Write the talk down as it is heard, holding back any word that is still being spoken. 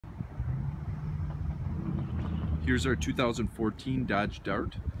Here's our 2014 Dodge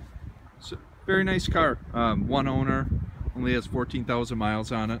Dart. It's a very nice car. One owner, only has 14,000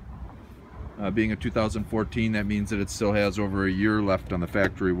 miles on it. Being a 2014, that means that it still has over a year left on the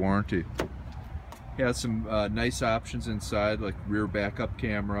factory warranty. It has some nice options inside, like rear backup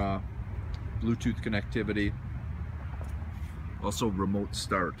camera, Bluetooth connectivity, also remote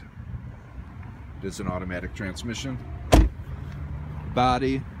start. It is an automatic transmission.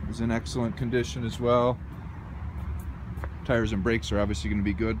 Body is in excellent condition as well. Tires and brakes are obviously going to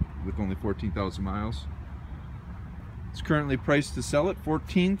be good with only 14,000 miles. It's currently priced to sell at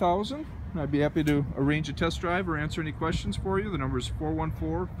 $14,000. I'd be happy to arrange a test drive or answer any questions for you. The number is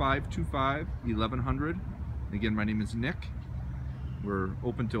 414-525-1100. Again, my name is Nick. We're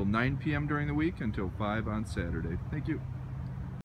open till 9 p.m. during the week until 5 on Saturday. Thank you.